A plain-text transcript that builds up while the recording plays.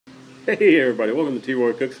Hey everybody, welcome to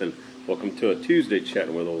T-Roy Cooks and welcome to a Tuesday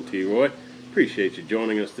chatting with old T-Roy. Appreciate you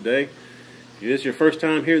joining us today. If this is your first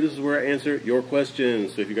time here, this is where I answer your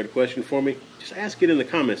questions. So if you got a question for me, just ask it in the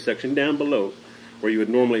comments section down below where you would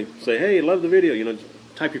normally say, hey, love the video, just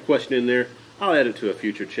type your question in there. I'll add it to a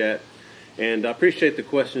future chat. And I appreciate the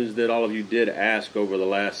questions that all of you did ask over the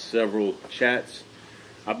last several chats.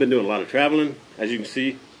 I've been doing a lot of traveling. As you can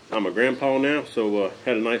see, I'm a grandpa now, so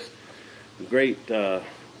had a nice, great,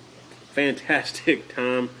 fantastic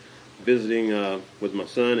time visiting with my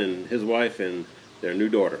son and his wife and their new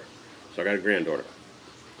daughter. So I got a granddaughter.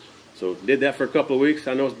 So did that for a couple of weeks.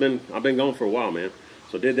 I know I've been gone for a while, man.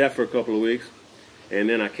 So did that for a couple of weeks, and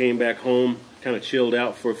then I came back home, kind of chilled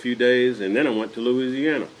out for a few days, and then I went to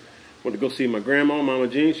Louisiana. Went to go see my grandma, Mama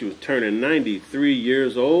Jean. She was turning 93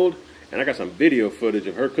 years old, and I got some video footage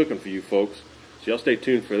of her cooking for you folks. So y'all stay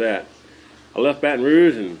tuned for that. I left Baton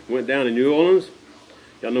Rouge and went down to New Orleans.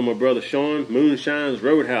 Y'all know my brother Sean, Moonshines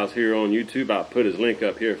Roadhouse here on YouTube. I'll put his link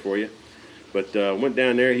up here for you. But went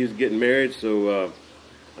down there. He was getting married, so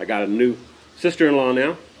I got a new sister-in-law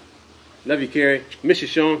now. Love you, Carrie. Miss you,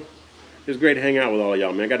 Sean. It was great to hang out with all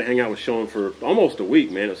y'all, man. I got to hang out with Sean for almost a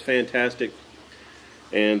week, man. It was fantastic.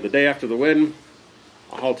 And the day after the wedding,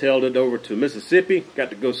 I hightailed it over to Mississippi.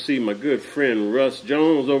 Got to go see my good friend Russ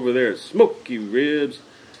Jones over there at Smoky Ribs.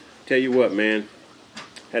 Tell you what, man,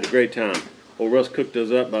 had a great time. Old Russ cooked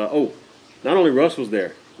us up. Not only Russ was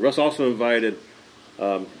there, Russ also invited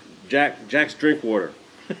Jaxx Drinkwater.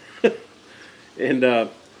 And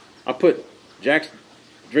I put Jaxx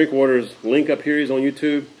Drinkwater's link up here. He's on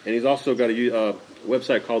YouTube, and he's also got a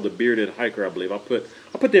website called The Bearded Hiker, I believe. I'll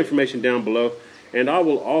put the information down below, and I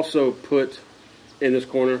will also put in this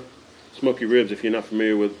corner Smoky Ribs. If you're not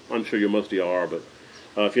familiar with, I'm sure most of y'all are, but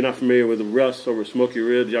if you're not familiar with Russ over Smoky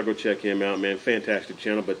Ribs, y'all go check him out, man. Fantastic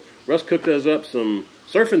channel. But Russ cooked us up some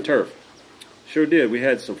surf and turf. Sure did. We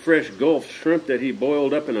had some fresh Gulf shrimp that he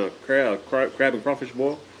boiled up in a crab and crawfish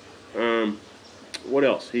boil. What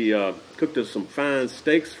else? He cooked us some fine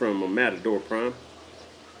steaks from a Matador Prime.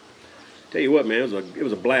 Tell you what, man, it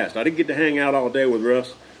was a blast. I didn't get to hang out all day with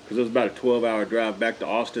Russ because it was about a 12-hour drive back to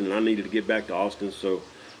Austin, and I needed to get back to Austin. So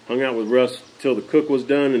hung out with Russ till the cook was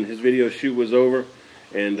done and his video shoot was over.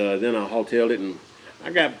 And then I hightailed it, and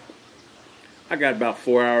I got about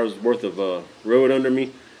 4 hours worth of road under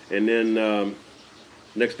me, and then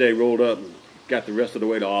next day rolled up and got the rest of the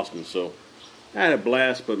way to Austin. So I had a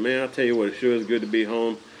blast, but man, I'll tell you what, it sure is good to be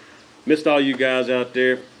home. Missed all you guys out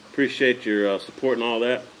there. Appreciate your support and all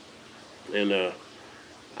that. And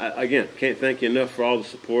again, can't thank you enough for all the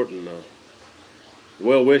support and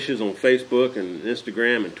well wishes on Facebook and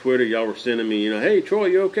Instagram and Twitter. Y'all were sending me, hey Troy,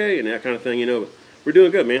 you okay? And that kind of thing, But we're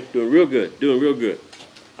doing good, man. Doing real good.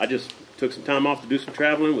 I just took some time off to do some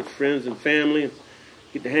traveling with friends and family and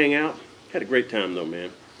get to hang out. Had a great time, though,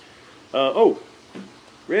 man.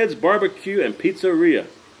 Red's BBQ and Pizzeria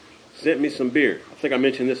sent me some beer. I think I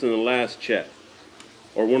mentioned this in the last chat,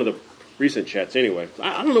 or one of the recent chats anyway.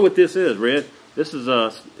 I don't know what this is, Red. This is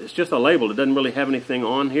it's just a label. It doesn't really have anything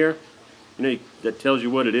on here, that tells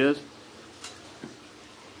you what it is.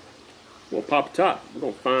 We'll pop a top. We're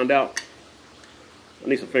going to find out. I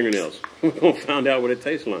need some fingernails. We're going to find out what it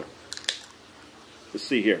tastes like. Let's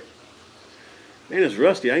see here. Man, it's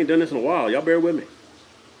rusty. I ain't done this in a while. Y'all bear with me.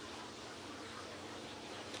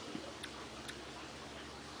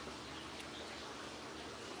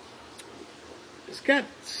 It's got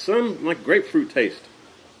some like grapefruit taste,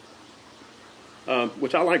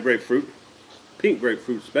 which I like grapefruit. Pink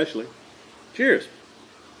grapefruit especially. Cheers.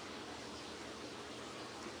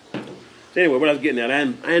 So anyway, what I was getting at, I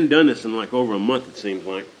hadn't done this in like over a month, it seems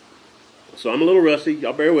like. So I'm a little rusty.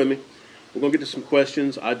 Y'all bear with me. We're going to get to some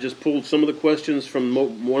questions. I just pulled some of the questions from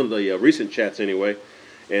one of the recent chats anyway.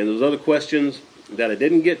 And those other questions that I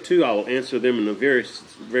didn't get to, I will answer them in the very,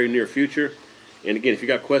 very near future. And again, if you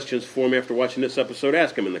got questions for me after watching this episode,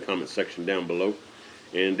 ask them in the comments section down below.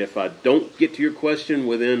 And if I don't get to your question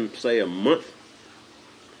within, say, a month,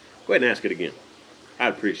 go ahead and ask it again.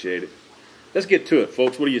 I'd appreciate it. Let's get to it,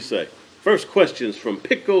 folks. What do you say? First question's from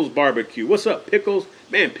Pickles BBQ. What's up, Pickles?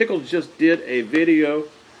 Man, Pickles just did a video.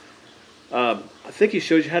 I think he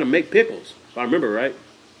shows you how to make pickles, if I remember right.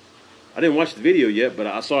 I didn't watch the video yet, but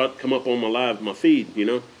I saw it come up on my feed,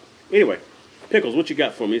 Anyway, Pickles, what you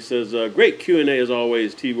got for me? He says, great Q&A as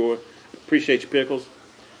always, T-Roy. Appreciate you, Pickles.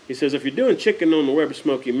 He says, if you're doing chicken on the Weber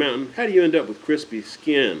Smoky Mountain, how do you end up with crispy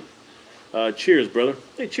skin? Cheers, brother.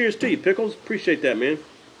 Hey, cheers to you, Pickles. Appreciate that, man.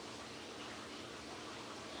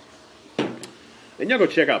 And y'all go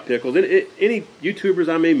check out Pickles. Any YouTubers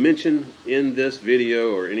I may mention in this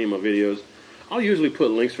video or any of my videos, I'll usually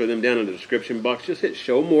put links for them down in the description box. Just hit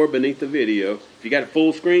show more beneath the video. If you got it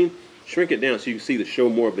full screen, shrink it down so you can see the show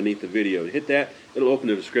more beneath the video. Hit that, it'll open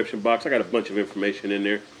the description box. I got a bunch of information in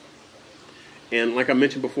there. And like I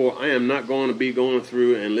mentioned before, I am not going to be going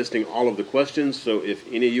through and listing all of the questions. So if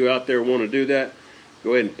any of you out there want to do that,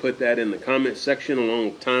 go ahead and put that in the comment section along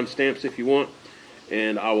with timestamps if you want.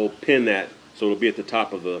 And I will pin that so it'll be at the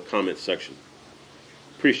top of the comment section.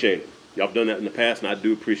 Appreciate it. Y'all have done that in the past, and I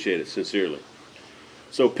do appreciate it sincerely.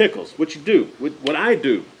 So Pickles, what you do, what I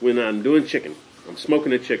do when I'm doing chicken, I'm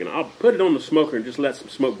smoking the chicken. I'll put it on the smoker and just let some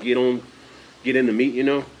smoke get in the meat, you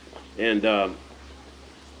know.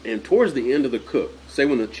 And towards the end of the cook, say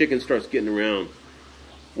when the chicken starts getting around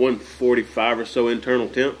 145 or so internal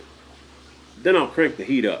temp, then I'll crank the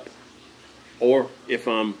heat up. Or if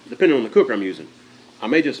I'm, depending on the cooker I'm using, I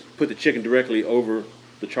may just put the chicken directly over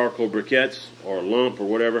the charcoal briquettes or lump or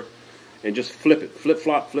whatever, and just flip it, flip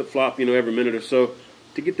flop, you know, every minute or so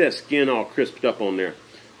to get that skin all crisped up on there.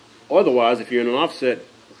 Otherwise, if you're in an offset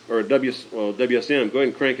or a WSM, go ahead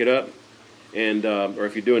and crank it up, and or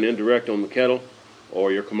if you're doing indirect on the kettle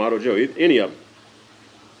or your Kamado Joe, any of them,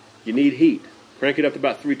 you need heat. Crank it up to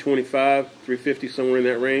about 325, 350, somewhere in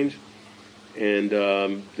that range, and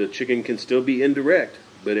the chicken can still be indirect,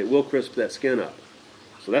 but it will crisp that skin up.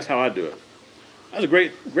 So that's how I do it. That's a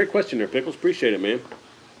great question there, Pickles. Appreciate it, man.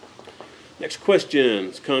 Next question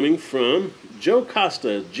is coming from Joe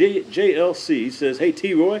Costa, JLC. He says, hey,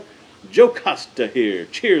 T-Roy, Joe Costa here.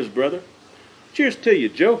 Cheers, brother. Cheers to you,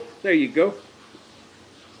 Joe. There you go.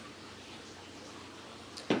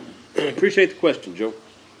 Appreciate the question, Joe.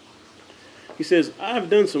 He says, I've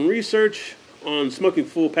done some research on smoking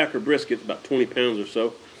full packer brisket, about 20 pounds or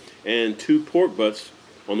so, and 2 pork butts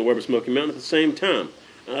on the Weber Smoky Mountain at the same time.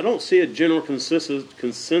 And I don't see a general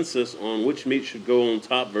consensus on which meat should go on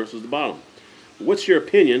top versus the bottom. What's your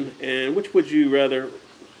opinion, and which would you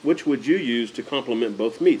use to complement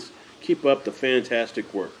both meats? Keep up the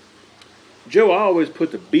fantastic work. Joe, I always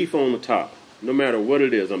put the beef on the top, no matter what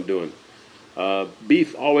it is I'm doing.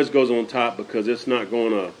 Beef always goes on top because it's not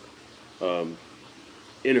going to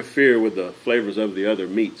interfere with the flavors of the other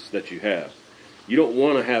meats that you have. You don't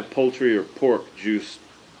want to have poultry or pork juice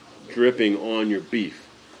dripping on your beef.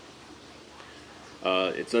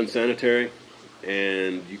 It's unsanitary,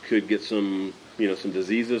 and you could get some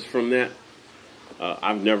diseases from that.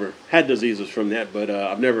 I've never had diseases from that, but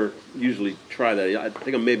I've never usually tried that. I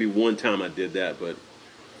think maybe one time I did that, but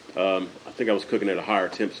I think I was cooking at a higher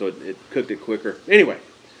temp, so it cooked it quicker. Anyway,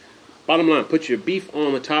 bottom line, put your beef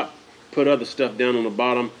on the top, put other stuff down on the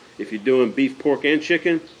bottom. If you're doing beef, pork, and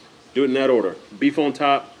chicken, do it in that order. Beef on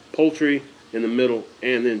top, poultry in the middle,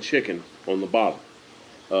 and then chicken on the bottom.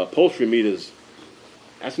 Poultry meat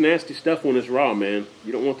that's nasty stuff when it's raw, man.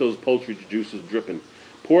 You don't want those poultry juices dripping.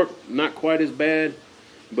 Pork, not quite as bad,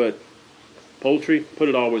 but poultry, put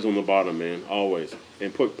it always on the bottom, man, always.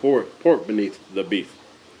 And put pork beneath the beef.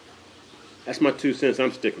 That's my 2 cents.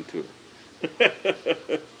 I'm sticking to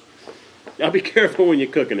it. Y'all be careful when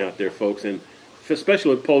you're cooking out there, folks, and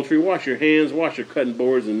especially with poultry. Wash your hands, wash your cutting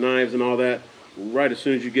boards and knives and all that right as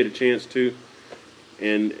soon as you get a chance to.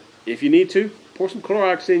 And if you need to, pour some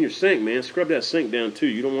Clorox in your sink, man. Scrub that sink down, too.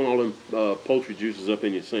 You don't want all them poultry juices up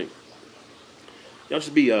in your sink. Y'all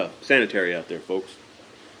just be sanitary out there, folks.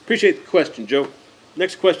 Appreciate the question, Joe.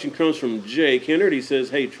 Next question comes from Jay Kennard. He says,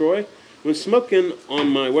 hey, Troy, when smoking on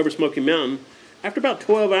my Weber Smoky Mountain, after about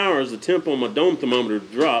 12 hours, the temp on my dome thermometer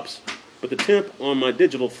drops, but the temp on my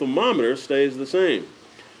digital thermometer stays the same.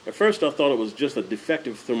 At first, I thought it was just a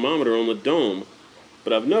defective thermometer on the dome,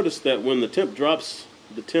 but I've noticed that when the temp drops,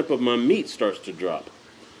 the temp of my meat starts to drop.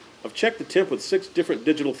 I've checked the temp with 6 different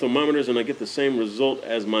digital thermometers, and I get the same result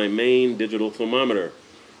as my main digital thermometer.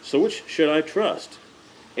 So which should I trust?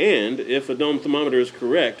 And if a dome thermometer is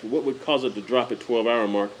correct, what would cause it to drop at 12-hour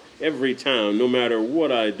mark every time? No matter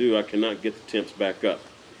what I do, I cannot get the temps back up.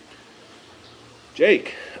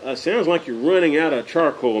 Jake, sounds like you're running out of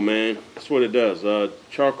charcoal, man. That's what it does.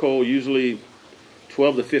 Charcoal usually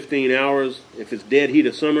 12 to 15 hours. If it's dead heat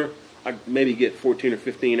of summer, I maybe get 14 or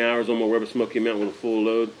 15 hours on my Weber Smoky Mountain with a full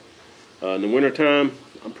load. In the wintertime,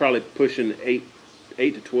 I'm probably pushing 8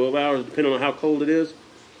 to 12 hours, depending on how cold it is.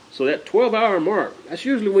 So that 12-hour mark, that's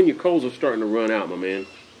usually when your coals are starting to run out, my man.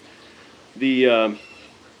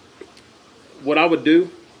 What I would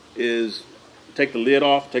do is take the lid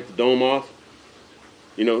off, take the dome off,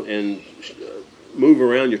 and move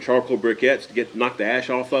around your charcoal briquettes to knock the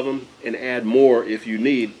ash off of them, and add more if you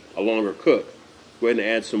need a longer cook. Go ahead and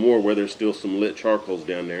add some more where there's still some lit charcoals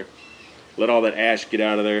down there. Let all that ash get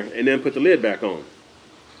out of there, and then put the lid back on.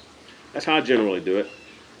 That's how I generally do it.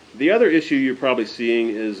 The other issue you're probably seeing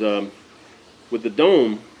is with the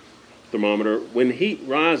dome thermometer, when heat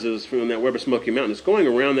rises from that Weber Smoky Mountain, it's going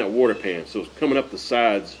around that water pan. So it's coming up the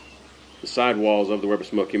sides, the side walls of the Weber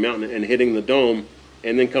Smoky Mountain and hitting the dome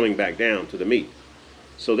and then coming back down to the meat.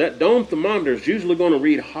 So that dome thermometer is usually going to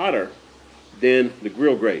read hotter than the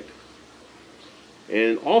grill grate.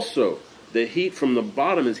 And also, the heat from the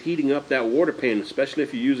bottom is heating up that water pan, especially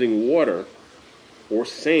if you're using water or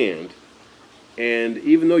sand. And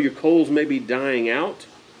even though your coals may be dying out,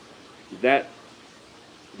 that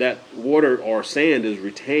water or sand is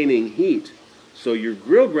retaining heat. So your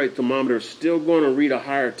grill grate thermometer is still going to read a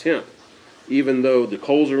higher temp, even though the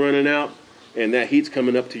coals are running out and that heat's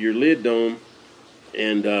coming up to your lid dome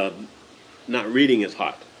and not reading as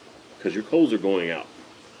hot because your coals are going out.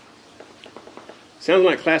 Sounds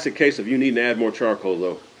like a classic case of you needing to add more charcoal,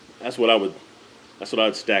 though. That's what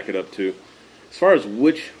I'd stack it up to. As far as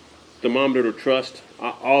which thermometer to trust,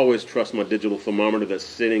 I always trust my digital thermometer that's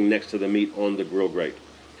sitting next to the meat on the grill grate.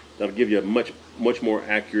 That'll give you a much more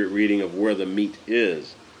accurate reading of where the meat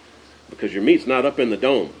is, because your meat's not up in the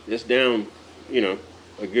dome. It's down, you know,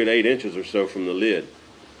 a good 8 inches or so from the lid,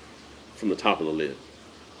 from the top of the lid.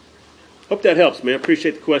 Hope that helps, man.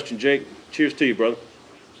 Appreciate the question, Jake. Cheers to you, brother.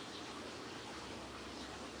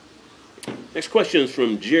 Next question is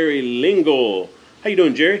from Jerry Lingle. How you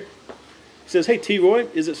doing, Jerry? He says, hey, T-Roy,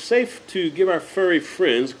 is it safe to give our furry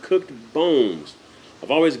friends cooked bones?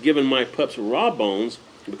 I've always given my pups raw bones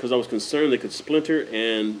because I was concerned they could splinter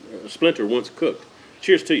once cooked.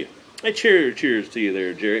 Cheers to you. Hey, cheers to you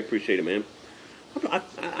there, Jerry. Appreciate it, man.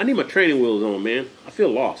 I need my training wheels on, man. I feel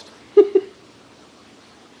lost.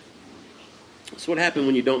 That's what happened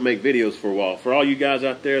when you don't make videos for a while. For all you guys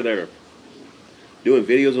out there that are doing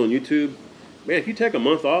videos on YouTube, man, if you take a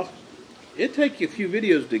month off, it'll take you a few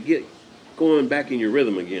videos to get going back in your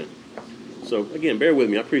rhythm again. So, again, bear with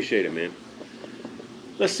me. I appreciate it, man.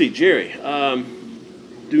 Let's see, Jerry.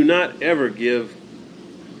 Do not ever give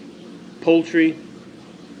poultry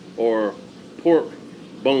or pork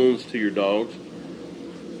bones to your dogs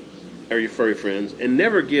or your furry friends, and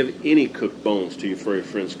never give any cooked bones to your furry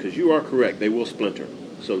friends, because you are correct, they will splinter.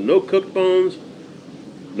 So no cooked bones,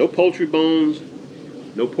 no poultry bones,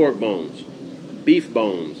 no pork bones, beef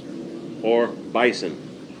bones, or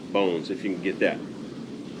bison bones, if you can get that.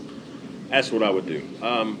 That's what I would do.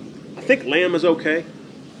 I think lamb is okay.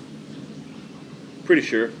 Pretty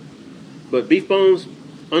sure. But beef bones,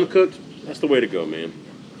 uncooked, that's the way to go, man.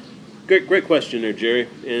 Great question there, Jerry,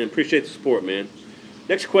 and appreciate the support, man.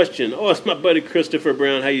 Next question. Oh, it's my buddy Christopher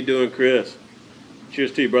Brown. How you doing, Chris?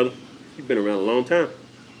 Cheers to you, brother. You've been around a long time.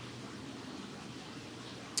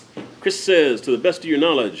 Chris says, to the best of your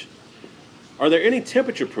knowledge, are there any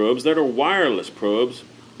temperature probes that are wireless probes?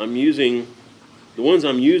 The ones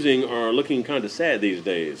I'm using are looking kind of sad these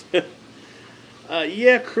days.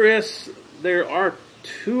 Yeah, Chris, there are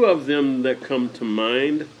 2 of them that come to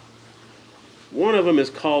mind. One of them is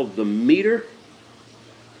called the meter,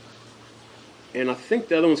 and I think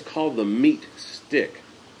the other one's called the meat stick.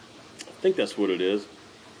 I think that's what it is.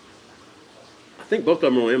 I think both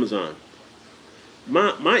of them are on Amazon.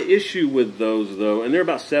 My issue with those, though, and they're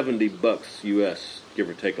about $70 US, give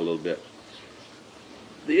or take a little bit.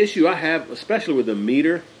 The issue I have, especially with the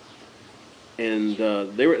meter, and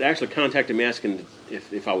they were actually contacting me asking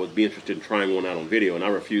if I would be interested in trying one out on video, and I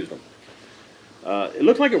refused them. It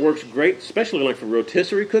looks like it works great, especially like for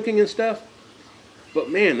rotisserie cooking and stuff. But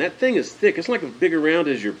man, that thing is thick. It's like as big around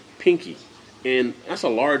as your pinky, and that's a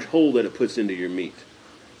large hole that it puts into your meat.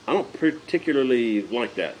 I don't particularly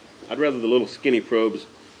like that. I'd rather the little skinny probes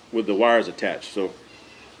with the wires attached. So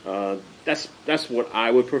that's what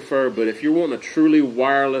I would prefer. But if you're wanting a truly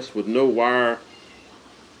wireless with no wire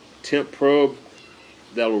temp probe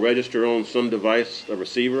that will register on some device, a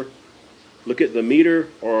receiver, look at the meter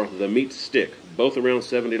or the meat stick. Both around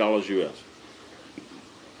 $70 US.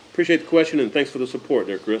 Appreciate the question, and thanks for the support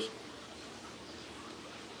there, Chris.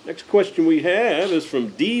 Next question we have is from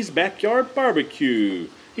D's Backyard Barbecue.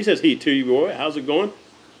 He says, hey, to you, boy. How's it going?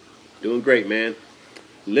 Doing great, man.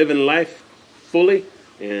 Living life fully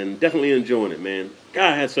and definitely enjoying it, man.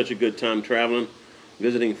 God, I had such a good time traveling,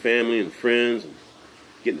 visiting family and friends, and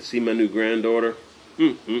getting to see my new granddaughter.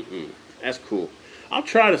 That's cool. I'll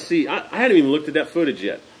try to see. I hadn't even looked at that footage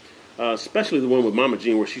yet, especially the one with Mama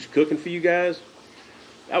Jean where she's cooking for you guys.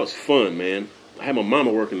 That was fun, man. I had my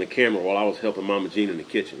mama working the camera while I was helping Mama Jean in the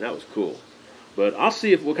kitchen. That was cool. But I'll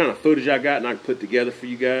see what kind of footage I got and I can put together for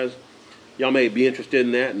you guys. Y'all may be interested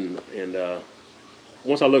in that, and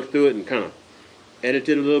once I look through it and kind of edit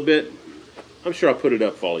it a little bit, I'm sure I'll put it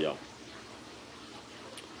up for all y'all.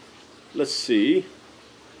 Let's see.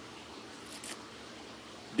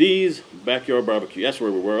 D's Backyard Barbecue. That's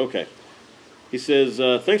where we were. Okay. He says,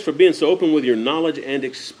 thanks for being so open with your knowledge and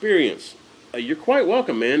experience. You're quite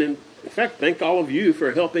welcome, man. And in fact, thank all of you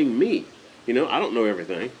for helping me. You know, I don't know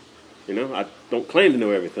everything. You know, I don't claim to know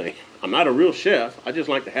everything. I'm not a real chef. I just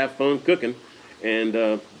like to have fun cooking. And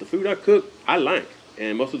the food I cook, I like.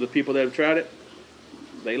 And most of the people that have tried it,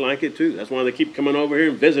 they like it too. That's why they keep coming over here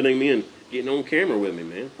and visiting me and getting on camera with me,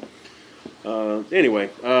 man. Anyway,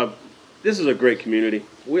 this is a great community.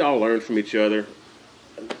 We all learn from each other.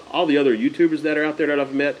 All the other YouTubers that are out there that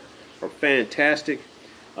I've met are fantastic.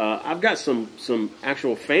 I've got some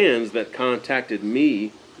actual fans that contacted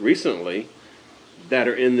me recently that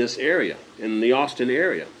are in this area, in the Austin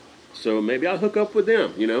area. So maybe I'll hook up with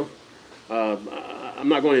them, you know. I'm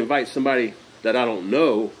not going to invite somebody that I don't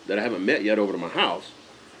know, that I haven't met yet, over to my house.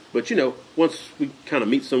 But, you know, once we kind of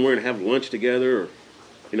meet somewhere and have lunch together, or,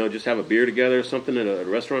 you know, just have a beer together or something at a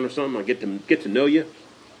restaurant or something, I get to know you,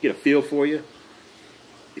 get a feel for you.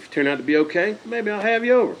 If you turn out to be okay, maybe I'll have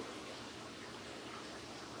you over.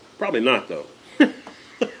 Probably not, though.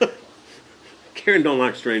 Karen don't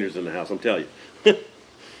like strangers in the house, I'm telling you.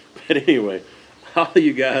 But anyway, all of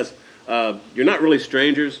you guys, you're not really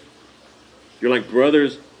strangers. You're like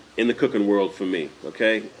brothers in the cooking world for me,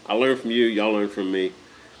 okay? I learn from you, y'all learn from me.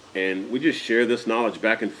 And we just share this knowledge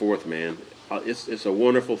back and forth, man. It's a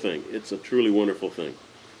wonderful thing. It's a truly wonderful thing.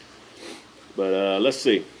 But let's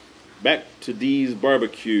see. Back to D's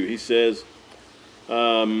Barbecue. He says,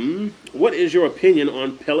 what is your opinion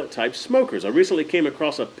on pellet-type smokers? I recently came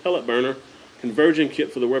across a pellet burner conversion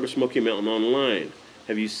kit for the Weber Smoky Mountain online.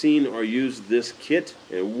 Have you seen or used this kit?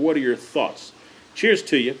 And what are your thoughts? Cheers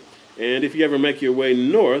to you. And if you ever make your way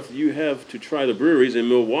north, you have to try the breweries in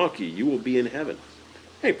Milwaukee. You will be in heaven.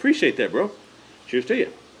 Hey, appreciate that, bro. Cheers to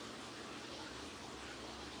you.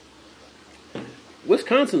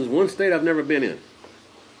 Wisconsin's one state I've never been in.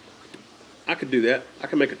 I could do that. I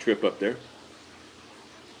could make a trip up there.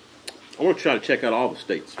 I want to try to check out all the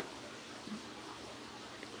states.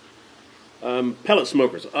 Pellet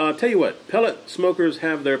smokers. I'll tell you what, pellet smokers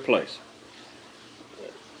have their place.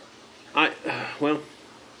 Well,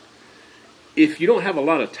 if you don't have a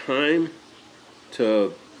lot of time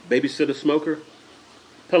to babysit a smoker,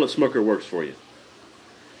 pellet smoker works for you.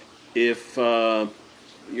 If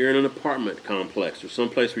you're in an apartment complex or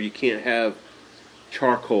someplace where you can't have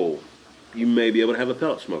charcoal, you may be able to have a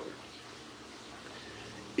pellet smoker.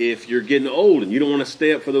 If you're getting old and you don't want to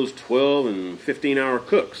stay up for those 12 and 15-hour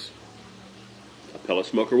cooks, a pellet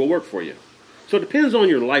smoker will work for you. So it depends on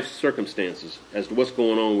your life circumstances as to what's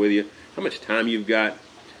going on with you, how much time you've got.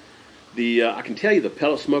 I can tell you the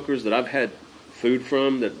pellet smokers that I've had food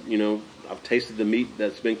from, that, you know, I've tasted the meat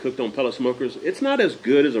that's been cooked on pellet smokers. It's not as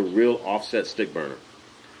good as a real offset stick burner.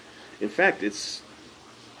 In fact, it's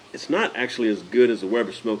not actually as good as the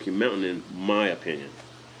Weber Smoky Mountain, in my opinion.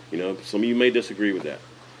 You know, some of you may disagree with that.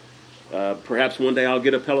 Perhaps one day I'll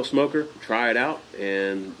get a pellet smoker, try it out,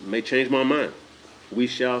 and may change my mind. We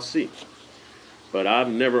shall see. But I've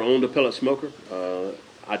never owned a pellet smoker.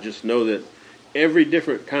 I just know that every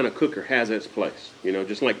different kind of cooker has its place. You know,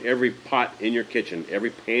 just like every pot in your kitchen, every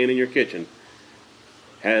pan in your kitchen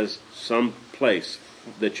has some place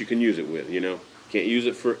that you can use it with, you know. Can't use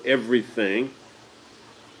it for everything.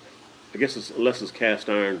 I guess unless it's cast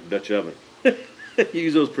iron Dutch oven. You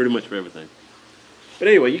use those pretty much for everything. But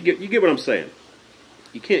anyway, you get what I'm saying.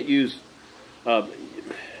 You can't use, you're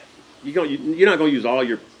not going to use all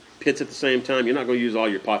your pits at the same time. You're not going to use all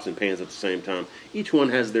your pots and pans at the same time. Each one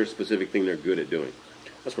has their specific thing they're good at doing.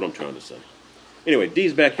 That's what I'm trying to say. Anyway,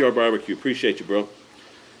 D's Backyard Barbecue. Appreciate you, bro.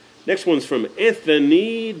 Next one's from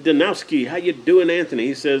Anthony Danowski. How you doing, Anthony?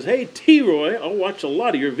 He says, hey, T-Roy, I'll watch a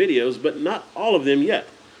lot of your videos, but not all of them yet.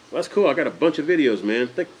 Well, that's cool. I got a bunch of videos, man. I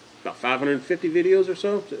think about 550 videos or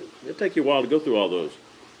so. It'll take you a while to go through all those.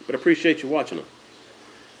 But I appreciate you watching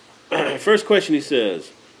them. First question, he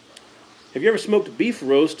says, have you ever smoked beef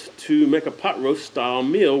roast to make a pot roast style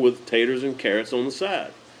meal with taters and carrots on the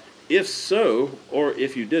side? If so, or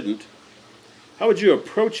if you didn't, how would you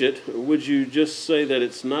approach it? Would you just say that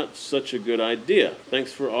it's not such a good idea?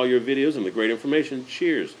 Thanks for all your videos and the great information.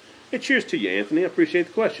 Cheers. Hey, cheers to you, Anthony. I appreciate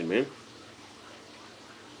the question, man.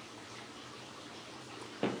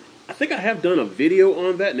 I think I have done a video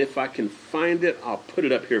on that, and if I can find it, I'll put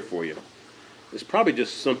it up here for you. It's probably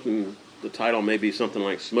just something, the title may be something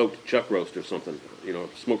like smoked chuck roast or something, you know,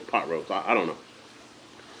 smoked pot roast. I don't know.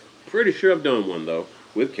 Pretty sure I've done one, though,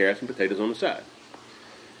 with carrots and potatoes on the side.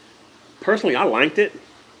 Personally, I liked it.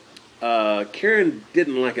 Karen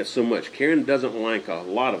didn't like it so much. Karen doesn't like a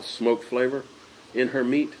lot of smoked flavor in her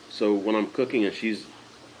meat, so when I'm cooking and she's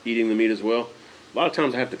eating the meat as well, a lot of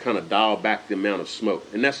times I have to kind of dial back the amount of smoke.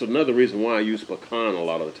 And that's another reason why I use pecan a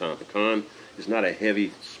lot of the time. Pecan It's not a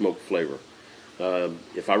heavy smoke flavor.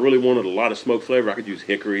 If I really wanted a lot of smoke flavor, I could use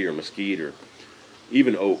hickory or mesquite or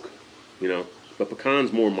even oak, you know. But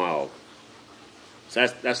pecan's more mild. So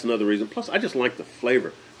that's another reason. Plus, I just like the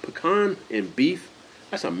flavor. Pecan and beef,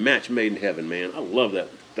 that's a match made in heaven, man. I love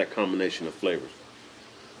that combination of flavors.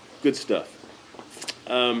 Good stuff.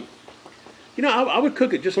 You know, I would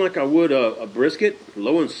cook it just like I would a brisket,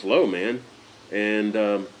 low and slow, man. And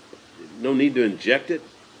no need to inject it,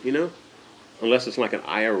 you know. Unless it's like an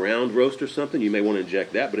eye round roast or something, you may want to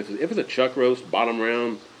inject that. But if it's a chuck roast, bottom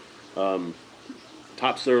round,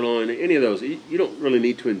 top sirloin, any of those, you don't really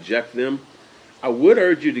need to inject them. I would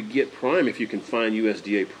urge you to get prime if you can find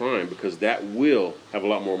USDA prime, because that will have a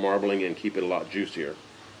lot more marbling and keep it a lot juicier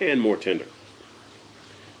and more tender.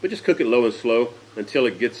 But just cook it low and slow until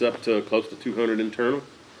it gets up to close to 200 internal.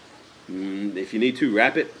 If you need to,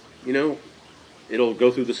 wrap it, you know, it'll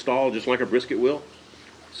go through the stall just like a brisket will.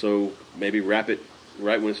 So maybe wrap it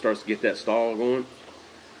right when it starts to get that stall going.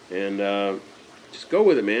 And just go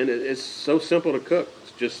with it, man. It's so simple to cook.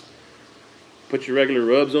 It's just put your regular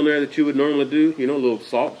rubs on there that you would normally do. You know, a little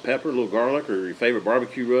salt, pepper, a little garlic, or your favorite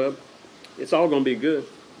barbecue rub. It's all going to be good.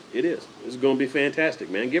 It is. It's going to be fantastic,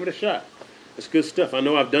 man. Give it a shot. It's good stuff. I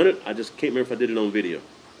know I've done it. I just can't remember if I did it on video.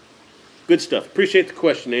 Good stuff. Appreciate the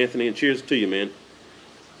question, Anthony, and cheers to you, man.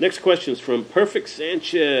 Next question is from Perfect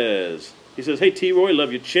Sanchez. He says, hey, T-Roy,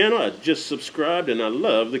 love your channel. I just subscribed, and I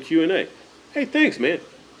love the Q&A. Hey, thanks, man.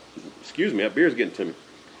 Excuse me, that beer's getting to me.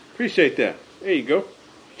 Appreciate that. There you go.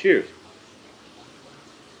 Cheers.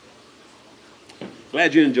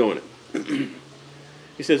 Glad you're enjoying it.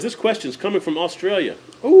 He says, this question's coming from Australia.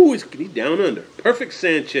 Oh, he's down under. Perfect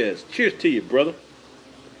Sanchez. Cheers to you, brother.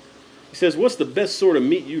 He says, what's the best sort of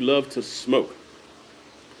meat you love to smoke?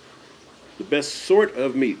 The best sort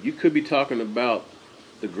of meat. You could be talking about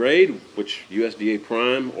the grade, which USDA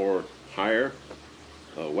prime or higher.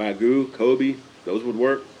 Wagyu, Kobe, those would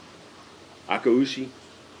work. Akaushi.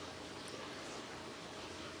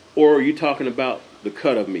 Or are you talking about the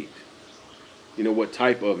cut of meat? You know, what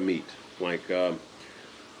type of meat? Like,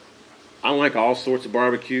 I like all sorts of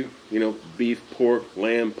barbecue. You know, beef, pork,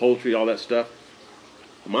 lamb, poultry, all that stuff.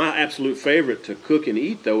 My absolute favorite to cook and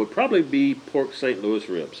eat, though, would probably be pork St. Louis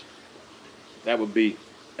ribs. That would be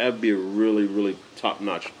a really, really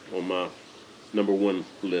top-notch on my #1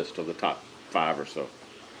 list of the top 5 or so.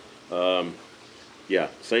 Yeah,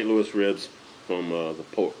 St. Louis ribs from the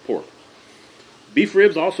pork. Beef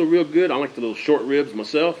ribs also real good. I like the little short ribs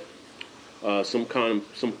myself. Some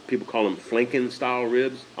people call them flanking style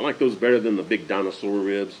ribs. I like those better than the big dinosaur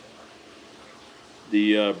ribs.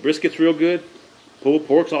 The brisket's real good. Pulled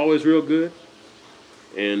pork's always real good.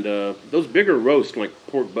 And those bigger roasts like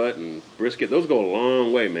pork butt and brisket, those go a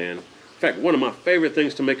long way, man. In fact, one of my favorite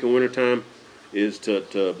things to make in wintertime is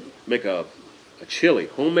to make a chili,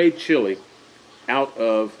 homemade chili, out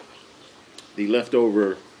of the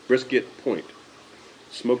leftover brisket point.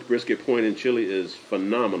 Smoked brisket point in chili is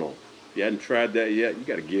phenomenal. If you hadn't tried that yet, you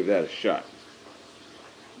got to give that a shot.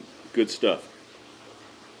 Good stuff.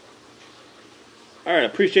 All right, I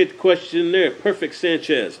appreciate the question there. Perfect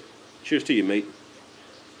Sanchez. Cheers to you, mate.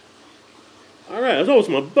 All right, as always,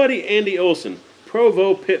 my buddy Andy Olson,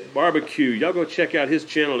 Provo Pit Barbecue. Y'all go check out his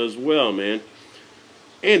channel as well, man.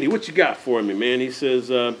 Andy, what you got for me, man? He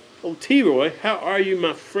says, oh, T-Roy, how are you,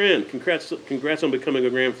 my friend? Congrats on becoming a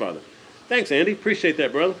grandfather. Thanks, Andy. Appreciate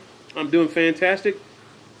that, brother. I'm doing fantastic.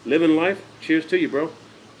 Living life. Cheers to you, bro.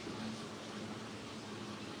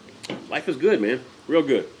 Life is good, man. Real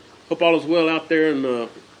good. Hope all is well out there and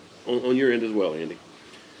on your end as well, Andy.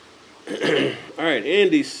 All right,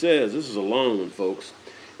 Andy says, this is a long one, folks.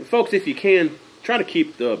 And folks, if you can, try to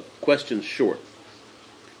keep the questions short.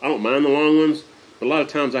 I don't mind the long ones, but a lot of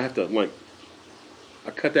times I have to,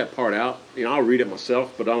 I cut that part out. You know, I'll read it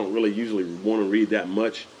myself, but I don't really usually want to read that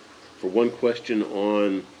much for one question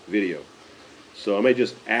on video. So I may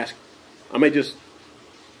just ask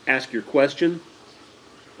your question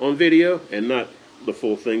on video and not the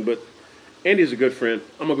full thing, but Andy's a good friend.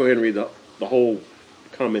 I'm going to go ahead and read the whole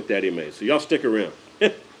comment that he made. So y'all stick around.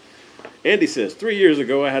 Andy says, 3 years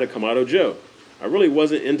ago I had a Kamado Joe. I really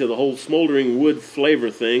wasn't into the whole smoldering wood flavor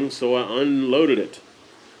thing, so I unloaded it.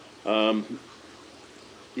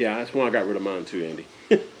 Yeah, that's when I got rid of mine too, Andy.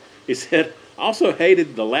 He said, I also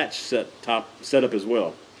hated the latch setup as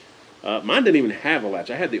well. Mine didn't even have a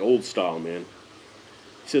latch. I had the old style, man.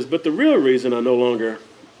 He says, but the real reason I no longer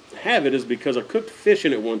have it is because I cooked fish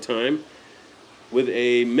in it one time with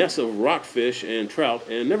a mess of rockfish and trout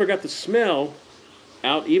and never got the smell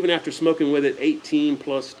out even after smoking with it 18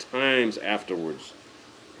 plus times afterwards.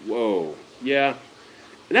 Whoa. Yeah.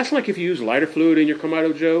 And that's like if you use lighter fluid in your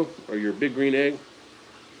Kamado Joe or your Big Green Egg.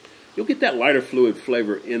 You'll get that lighter fluid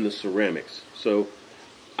flavor in the ceramics. So,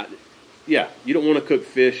 yeah, you don't want to cook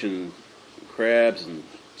fish and crabs and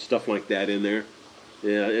stuff like that in there.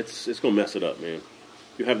 Yeah, it's going to mess it up, man.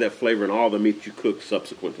 You have that flavor in all the meat you cook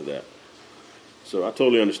subsequent to that. So I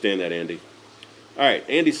totally understand that, Andy. All right,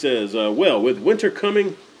 Andy says, well, with winter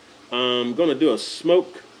coming, I'm going to do a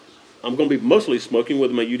smoke. I'm going to be mostly smoking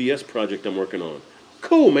with my UDS project I'm working on.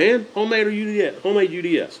 Cool, man. Homemade or UDS? Homemade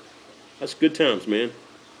UDS. That's good times, man.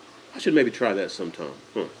 I should maybe try that sometime.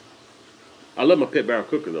 Huh. I love my pit barrel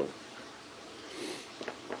cooker, though.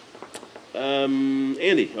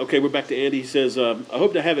 Andy. Okay, we're back to Andy. He says, I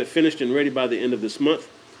hope to have it finished and ready by the end of this month.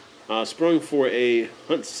 Sprung for a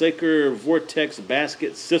Hunsaker Vortex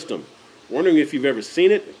basket system. Wondering if you've ever seen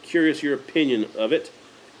it. Curious your opinion of it.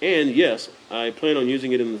 And yes, I plan on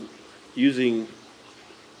using it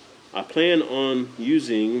I plan on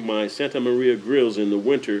using my Santa Maria grills in the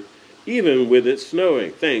winter, even with it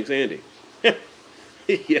snowing. Thanks, Andy.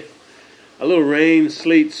 Yeah. A little rain,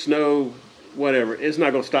 sleet, snow, whatever. It's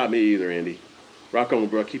not going to stop me either, Andy. Rock on,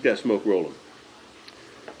 bro. Keep that smoke rolling.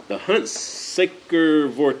 The Hunsaker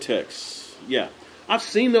Vortex. Yeah. I've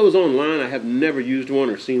seen those online. I have never used one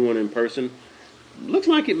or seen one in person. Looks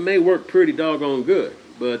like it may work pretty doggone good,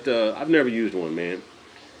 but I've never used one, man.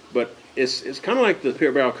 But it's kind of like the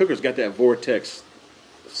pit barrel cooker's got that vortex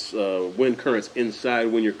wind currents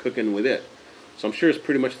inside when you're cooking with it. So I'm sure it's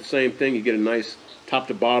pretty much the same thing. You get a nice top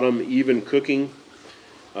to bottom, even cooking.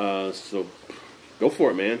 So go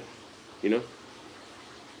for it, man. You know,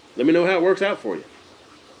 let me know how it works out for you.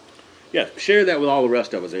 Yeah, share that with all the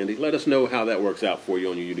rest of us, Andy. Let us know how that works out for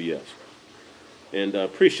you on your UDS. And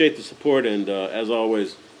appreciate the support. And as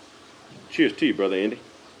always, cheers to you, brother Andy.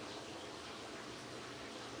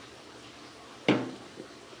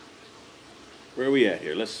 Where are we at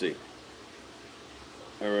here? Let's see.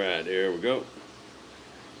 All right, there we go.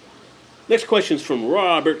 Next question's from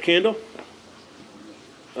Robert Campbell.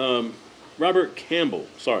 Robert Campbell,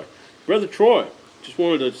 sorry. Brother Troy, just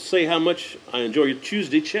wanted to say how much I enjoy your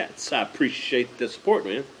Tuesday chats. I appreciate the support,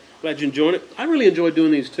 man. Glad you're enjoying it. I really enjoy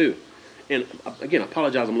doing these too. And again, I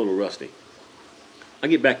apologize, I'm a little rusty. I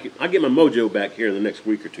get my mojo back here in the next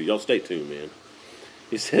week or two. Y'all stay tuned, man.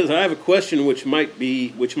 He says, I have a question which might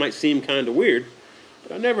seem kind of weird,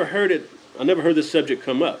 but I never heard this subject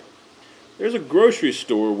come up. There's a grocery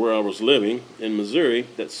store where I was living in Missouri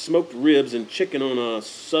that smoked ribs and chicken on a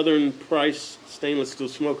Southern Price stainless steel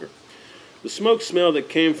smoker. The smoke smell that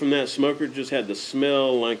came from that smoker just had a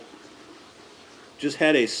smell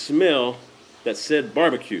that said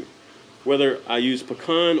barbecue. Whether I use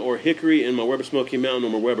pecan or hickory in my Weber Smoky Mountain or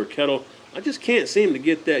my Weber kettle, I just can't seem to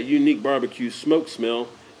get that unique barbecue smoke smell,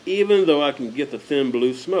 even though I can get the thin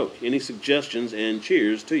blue smoke. Any suggestions? And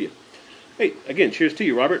cheers to you. Hey, again, cheers to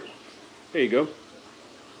you, Robert. There you go.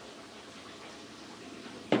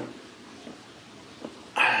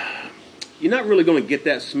 You're not really going to get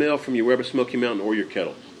that smell from your Weber Smoky Mountain or your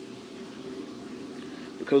kettle,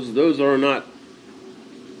 because those are not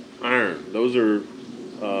iron. Those are,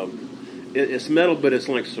 it's metal, but it's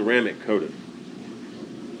like ceramic coated.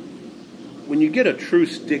 When you get a true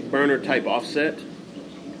stick burner type offset,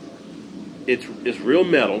 it's real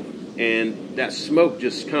metal, and that smoke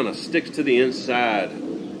just kind of sticks to the inside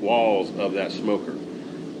walls of that smoker.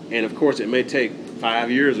 And of course, it may take 5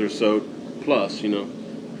 years or so plus, you know,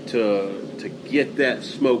 to get that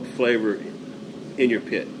smoke flavor in your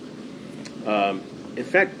pit. In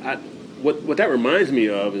fact, what that reminds me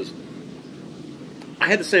of is I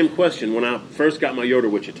had the same question when I first got my Yoder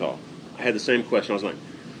Wichita. I had the same question. I was like,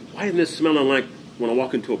 why isn't this smelling like when I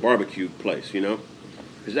walk into a barbecue place, you know?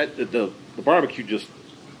 Because the barbecue just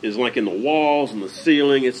is like in the walls and the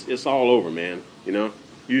ceiling. It's all over, man, you know,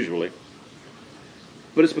 usually.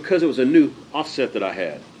 But it's because it was a new offset that I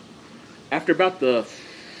had. After about the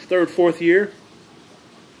third, fourth year,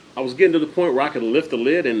 I was getting to the point where I could lift the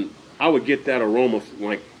lid and I would get that aroma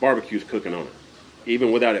like barbecue's cooking on it,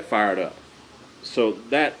 even without it fired up. So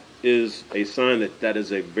that is a sign that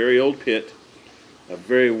is a very old pit, a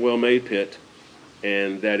very well-made pit,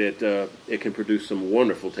 and that it can produce some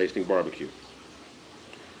wonderful tasting barbecue.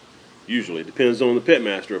 Usually, it depends on the pit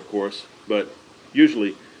master, of course, but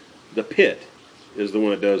usually the pit is the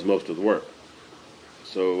one that does most of the work.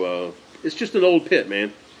 So it's just an old pit,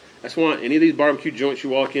 man. That's why any of these barbecue joints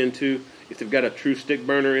you walk into, if they've got a true stick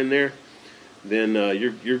burner in there, then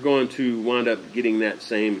you're going to wind up getting that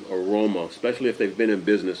same aroma, especially if they've been in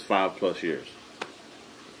business 5+ years.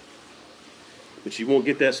 But you won't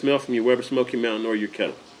get that smell from your Weber Smoky Mountain or your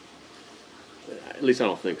kettle. At least I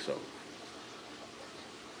don't think so.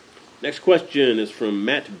 Next question is from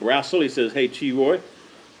Matt Brassel. He says, "Hey, T-Roy,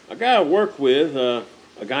 a guy I work with, a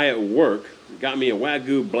guy at work, got me a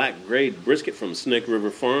Wagyu black grade brisket from Snake River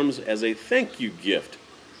Farms as a thank you gift.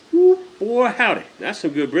 Woo, boy, howdy. That's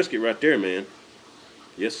some good brisket right there, man.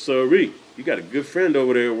 Yes, sirree. You got a good friend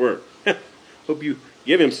over there at work. Hope you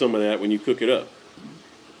give him some of that when you cook it up."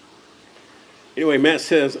 Anyway, Matt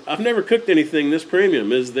says, "I've never cooked anything this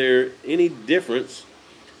premium. Is there any difference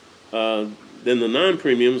than the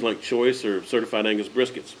non-premiums like Choice or Certified Angus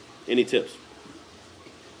briskets? Any tips?"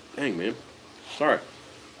 Dang, man. Sorry.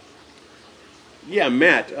 Yeah,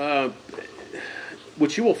 Matt,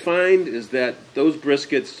 what you will find is that those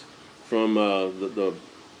briskets from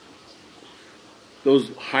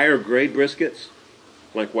those higher grade briskets,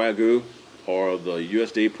 like Wagyu or the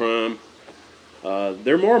USD Prime,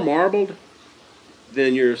 they're more marbled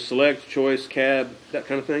than your Select, Choice, Cab, that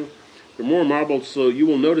kind of thing. They're more marbled, so you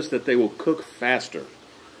will notice that they will cook faster.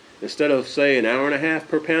 Instead of, say, an hour and a half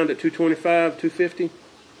per pound at 225, 250,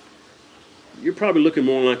 you're probably looking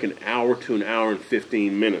more like an hour to an hour and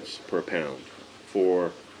 15 minutes per pound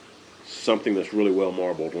for something that's really well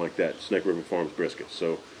marbled like that Snake River Farms brisket.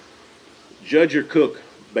 So judge your cook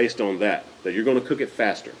based on that you're going to cook it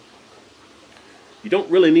faster. You don't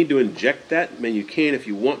really need to inject that. I mean, you can if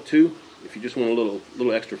you want to, if you just want a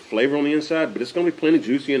little extra flavor on the inside, but it's going to be plenty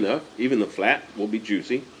juicy enough. Even the flat will be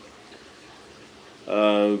juicy.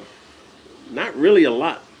 Not really a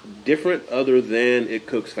lot different other than it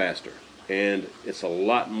cooks faster. And it's a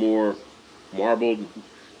lot more marbled,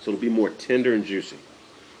 so it'll be more tender and juicy.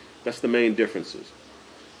 That's the main differences.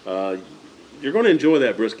 You're going to enjoy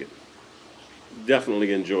that brisket.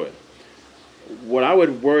 Definitely enjoy it. What I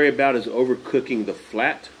would worry about is overcooking the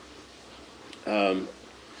flat.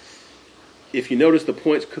 If you notice the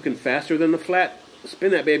point's cooking faster than the flat,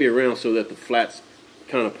 spin that baby around so that the flat's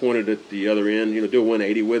kind of pointed at the other end. You know, do a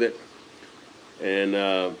 180 with it. And,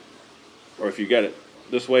 or if you got it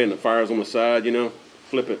this way and the fire's on the side, you know,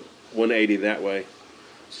 flip it 180 that way.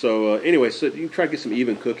 So anyway, so you try to get some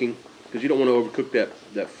even cooking because you don't want to overcook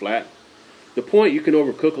that flat. The point, you can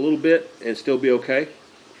overcook a little bit and still be okay,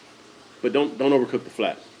 but don't overcook the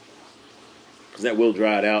flat because that will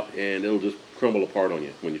dry it out and it'll just crumble apart on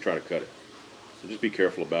you when you try to cut it. So just be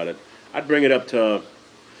careful about it. I'd bring it up to,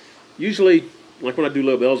 usually, like when I do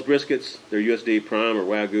Lobel's briskets, they're USD Prime or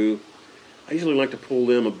Wagyu, I usually like to pull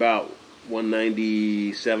them about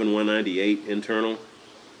 197, 198 internal.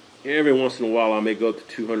 Every once in a while I may go up to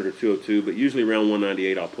 200 or 202, but usually around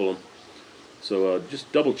 198 I'll pull them. So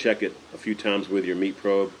just double check it a few times with your meat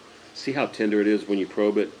probe. See how tender it is when you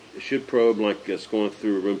probe it. It should probe like it's going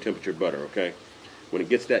through room temperature butter, okay? When it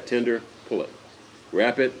gets that tender, pull it.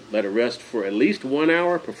 Wrap it, let it rest for at least 1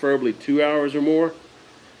 hour, preferably 2 hours or more.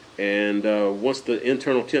 And once the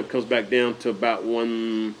internal temp comes back down to about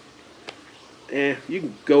you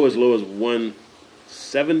can go as low as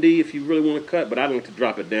 170 if you really want to cut, but I like to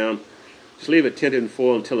drop it down. Just leave it tinted in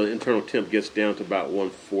foil until the internal temp gets down to about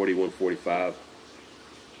 140, 145.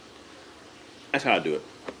 That's how I do it.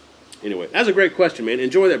 Anyway, that's a great question, man.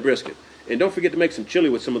 Enjoy that brisket. And don't forget to make some chili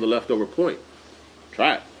with some of the leftover point.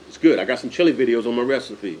 Try it. It's good. I got some chili videos on my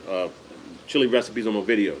recipe. Chili recipes on my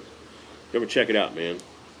videos. Ever check it out, man.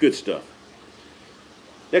 Good stuff.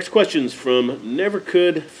 Next question's from Never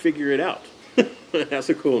Could Figure It Out. That's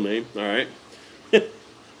a cool name. All right.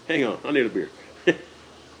 Hang on. I need a beer.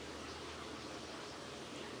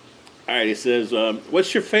 All right. He says,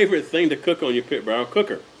 what's your favorite thing to cook on your pit barrel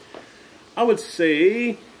cooker? I would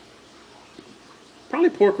say probably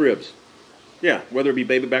pork ribs. Yeah, whether it be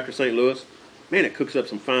baby back or St. Louis. Man, it cooks up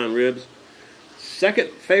some fine ribs. Second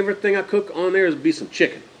favorite thing I cook on there is be some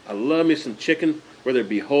chicken. I love me some chicken, whether it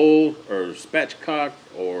be whole or spatchcock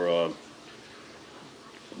or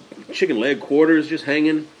chicken leg quarters just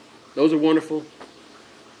hanging. Those are wonderful.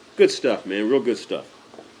 Good stuff, man. Real good stuff.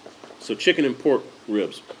 So chicken and pork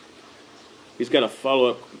ribs. He's got a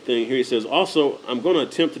follow-up thing here. He says, also, I'm going to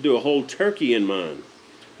attempt to do a whole turkey in mine.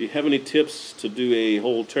 Do you have any tips to do a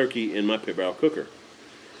whole turkey in my pit barrel cooker?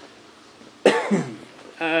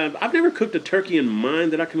 I've never cooked a turkey in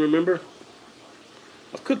mine that I can remember.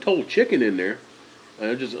 I've cooked whole chicken in there.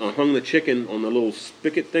 I just hung the chicken on the little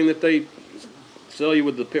spigot thing that they sell you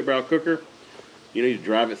with the pit barrel cooker. You know, you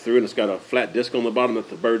drive it through and it's got a flat disc on the bottom that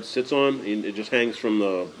the bird sits on, and it just hangs from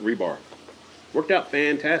the rebar. Worked out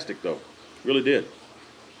fantastic, though. Really did.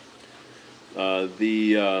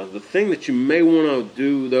 The thing that you may want to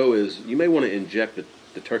do, though, is you may want to inject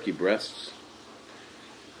the turkey breasts.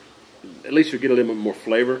 At least you'll get a little bit more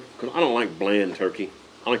flavor, because I don't like bland turkey.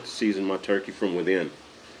 I like to season my turkey from within.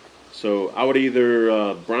 So I would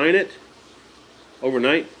either brine it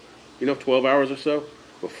overnight, 12 hours or so,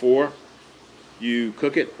 before you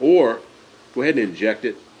cook it, or go ahead and inject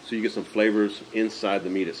it so you get some flavors inside the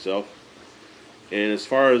meat itself. And as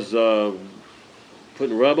far as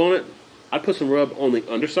putting rub on it, I'd put some rub on the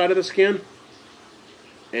underside of the skin,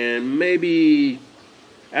 and maybe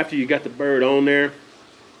after you got the bird on there,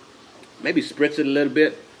 maybe spritz it a little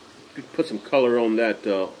bit. Put some color on that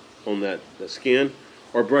the skin,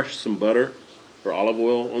 or brush some butter or olive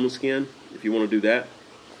oil on the skin if you want to do that.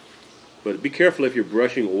 But be careful if you're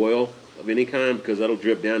brushing oil of any kind, because that'll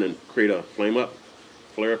drip down and create a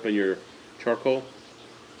flare up in your charcoal.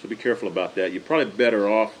 So be careful about that. You're probably better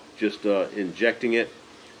off just injecting it,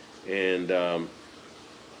 and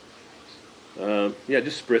yeah,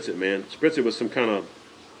 just spritz it, man. Spritz it with some kind of,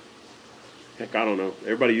 heck, I don't know.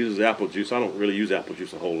 Everybody uses apple juice. I don't really use apple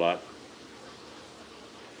juice a whole lot.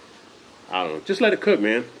 I don't know. Just let it cook,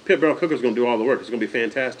 man. Pit Barrel Cooker's going to do all the work. It's going to be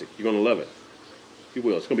fantastic. You're going to love it. You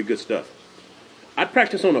will. It's going to be good stuff. I'd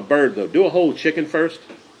practice on a bird, though. Do a whole chicken first.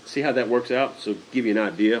 See how that works out. So give you an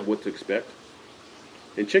idea of what to expect.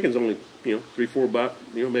 And chicken's only, $3,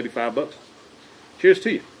 $4, maybe $5. Cheers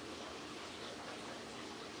to you.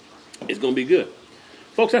 It's going to be good.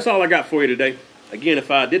 Folks, that's all I got for you today. Again,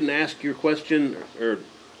 if I didn't ask your question, or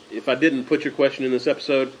if I didn't put your question in this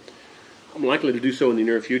episode, I'm likely to do so in the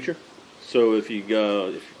near future. So if you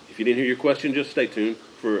didn't hear your question, just stay tuned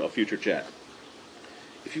for a future chat.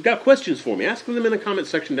 If you've got questions for me, ask them in the comment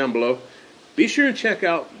section down below. Be sure and check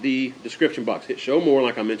out the description box. Hit show more,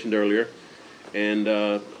 like I mentioned earlier. And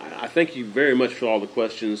I thank you very much for all the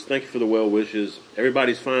questions. Thank you for the well wishes.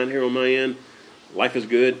 Everybody's fine here on my end. Life is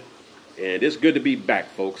good. And it's good to be back,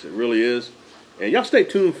 folks. It really is. And y'all stay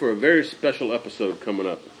tuned for a very special episode coming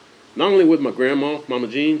up. Not only with my grandma, Mama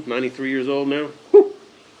Jean, 93 years old now. Whew,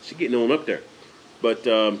 she's getting on up there. But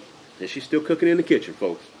and she's still cooking in the kitchen,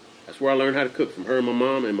 folks. That's where I learned how to cook, from her, my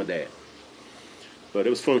mom, and my dad. But it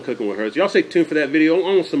was fun cooking with her. So y'all stay tuned for that video.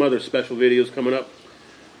 On some other special videos coming up.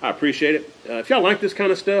 I appreciate it. If y'all like this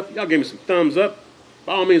kind of stuff, y'all give me some thumbs up.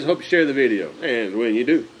 By all means, I hope you share the video. And when you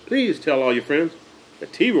do, please tell all your friends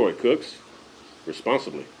that T-Roy cooks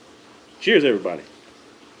responsibly. Cheers, everybody.